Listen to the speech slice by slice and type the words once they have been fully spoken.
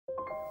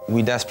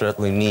We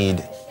desperately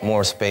need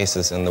more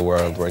spaces in the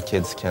world where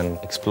kids can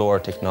explore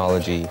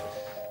technology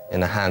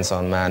in a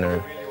hands-on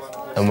manner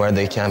and where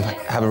they can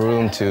have a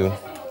room to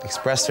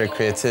express their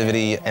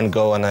creativity and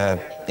go on an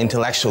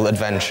intellectual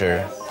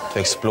adventure to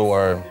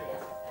explore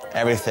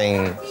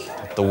everything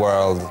that the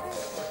world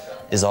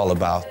is all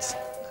about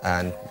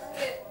and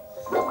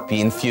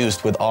be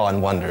infused with awe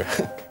and wonder.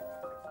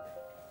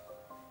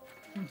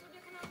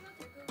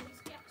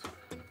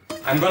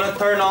 I'm gonna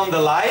turn on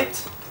the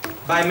light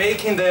by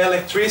making the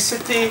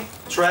electricity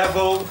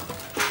travel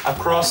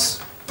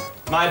across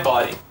my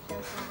body.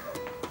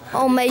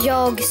 Om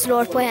jag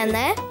slår på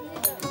henne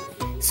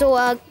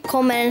så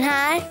kommer den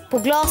här på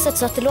glaset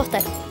så att det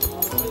låter.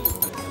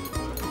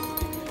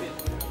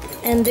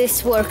 And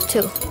this worked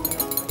too.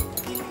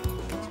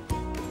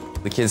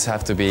 The kids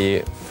have to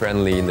be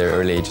friendly in their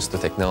early ages to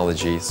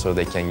technology so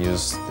they can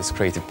use this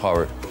creative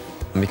power.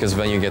 Because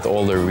when you get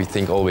older, we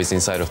think always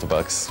inside of the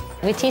box.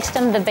 We teach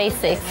them the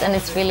basics, and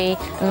it's really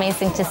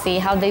amazing to see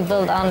how they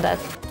build on that.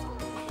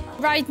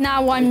 Right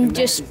now I'm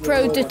just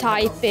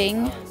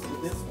prototyping.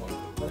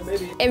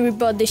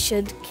 Everybody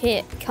should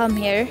come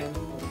here.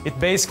 It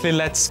basically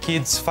lets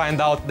kids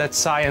find out that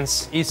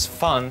science is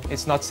fun.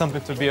 It's not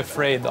something to be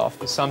afraid of.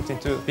 It's something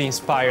to be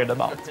inspired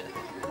about.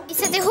 Vi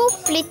sätter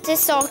ihop lite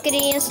saker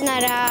i en sån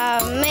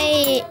här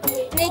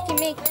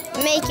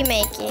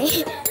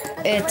makey.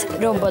 Ett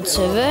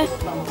robothuvud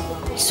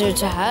ser ut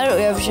så här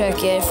och jag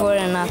försöker få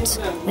den att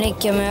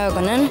blinka med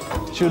ögonen.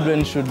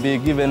 Children should be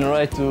given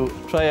right to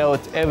try out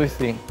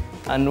everything,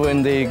 and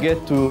when they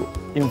get to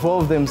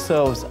involve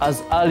themselves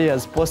as early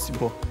as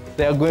possible,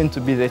 they are going to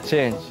be the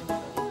change.